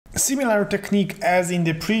Similar technique as in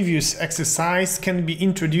the previous exercise can be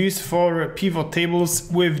introduced for pivot tables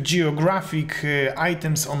with geographic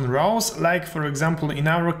items on rows, like for example in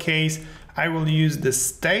our case I will use the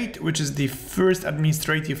state, which is the first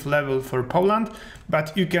administrative level for Poland,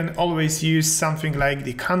 but you can always use something like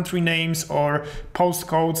the country names or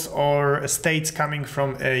postcodes or states coming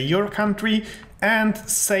from your country, and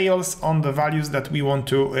sales on the values that we want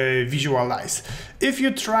to visualize. If you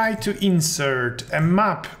try to insert a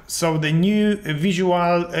map, so the new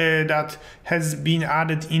visual that has been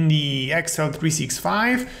added in the Excel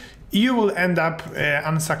 365, you will end up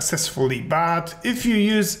unsuccessfully. But if you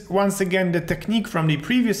use once again the technique from the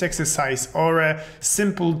previous exercise or a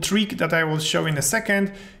simple trick that I will show in a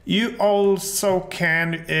second, you also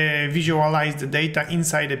can visualize the data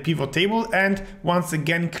inside a pivot table and once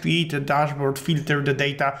again create a dashboard, filter the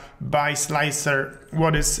data by slicer,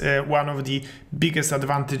 what is one of the biggest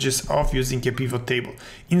advantages of using a pivot table.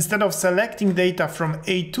 Instead of selecting data from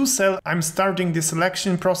A2 cell, I'm starting the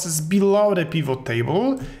selection process below the pivot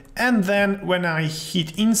table, and then when I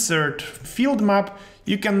hit insert field map,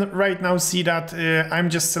 you can right now see that I'm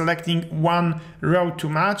just selecting one row to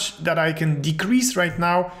match that I can decrease right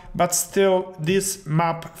now, but still this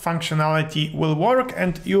map functionality will work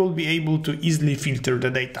and you will be able to easily filter the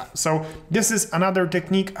data. So this is another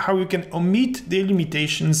technique how you can omit the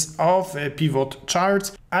limitations of pivot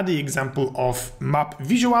charts at the example of map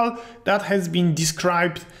visual that has been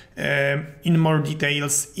described in more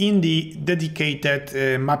details in the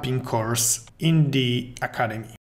dedicated mapping course in the Academy.